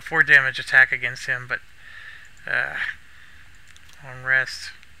a 4 damage attack against him, but on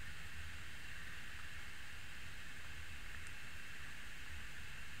rest.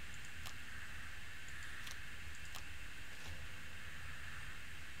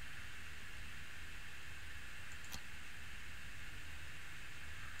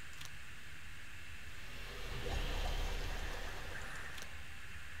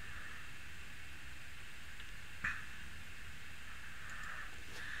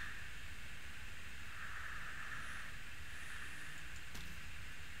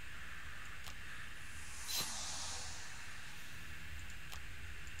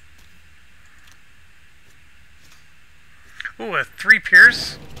 Ooh, a 3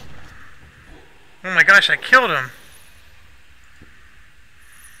 pierce? Oh my gosh, I killed him!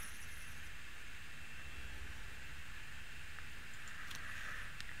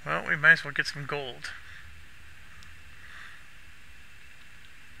 Well, we might as well get some gold.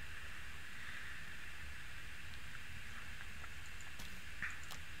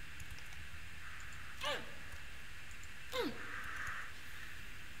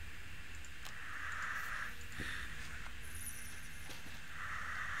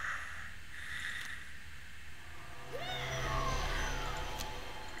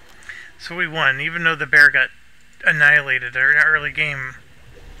 So we won, even though the bear got annihilated in our early game.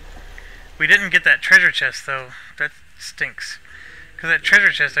 We didn't get that treasure chest, though. That stinks. Because that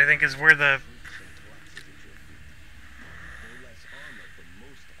treasure chest, I think, is where the...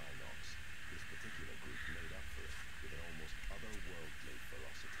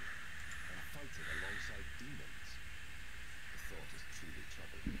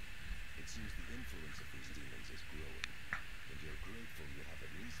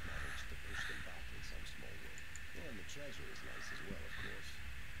 Treasure is nice as well, of course.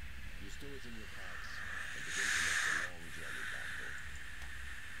 You store it in your packs and begin to make the long journey back home.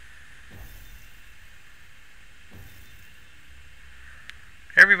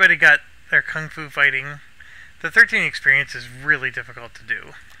 Everybody got their kung fu fighting. The 13 experience is really difficult to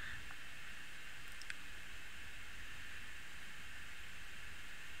do.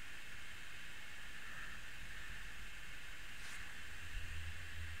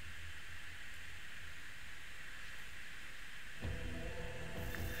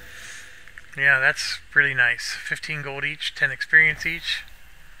 Yeah, that's really nice. 15 gold each, 10 experience each.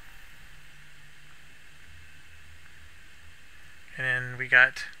 And then we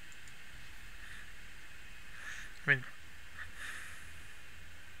got... I mean...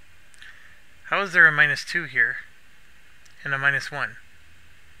 How is there a -2 here? And a -1?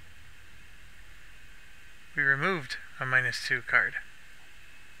 We removed a -2 card.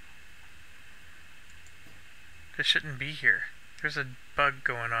 This shouldn't be here. There's a bug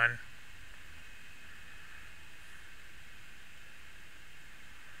going on.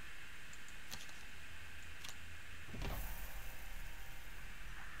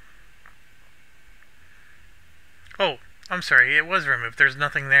 Oh, I'm sorry, it was removed. There's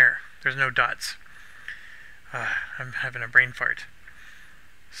nothing there. There's no dots. I'm having a brain fart.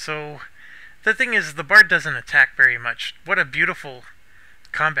 So, the thing is, the bard doesn't attack very much. What a beautiful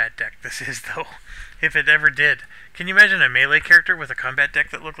combat deck this is, though. If it ever did. Can you imagine a melee character with a combat deck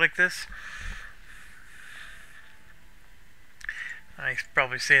that looked like this? I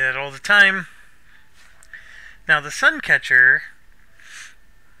probably say that all the time. Now the Suncatcher,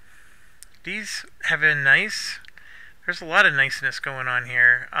 these have been nice. There's a lot of niceness going on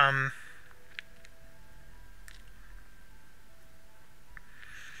here.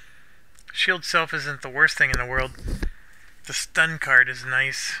 Shield Self isn't the worst thing in the world. The stun card is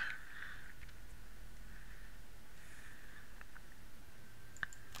nice.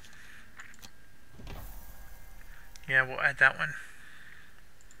 Yeah, we'll add that one.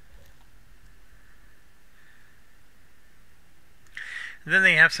 And then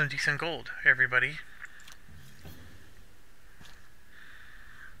they have some decent gold, everybody.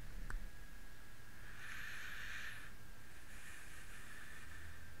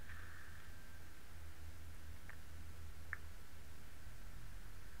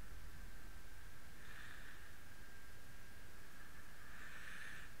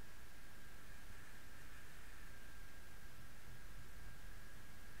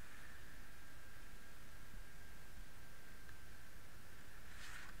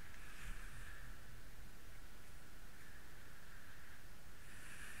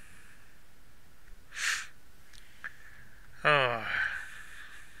 Oh.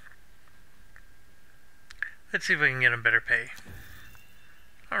 Let's see if we can get him better pay.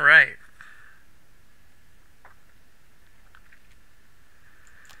 Alright.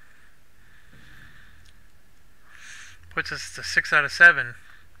 Puts us to 6 out of 7.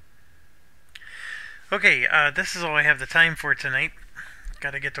 Okay, this is all I have the time for tonight.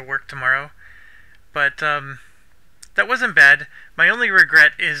 Gotta get to work tomorrow. But, that wasn't bad. My only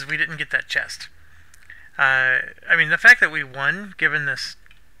regret is we didn't get that chest. I mean, the fact that we won, given this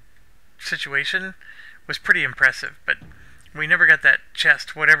situation, was pretty impressive. But we never got that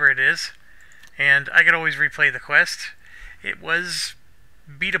chest, whatever it is. And I could always replay the quest. It was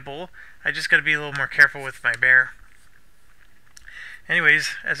beatable. I just gotta be a little more careful with my bear.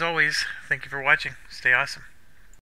 Anyways, as always, thank you for watching. Stay awesome.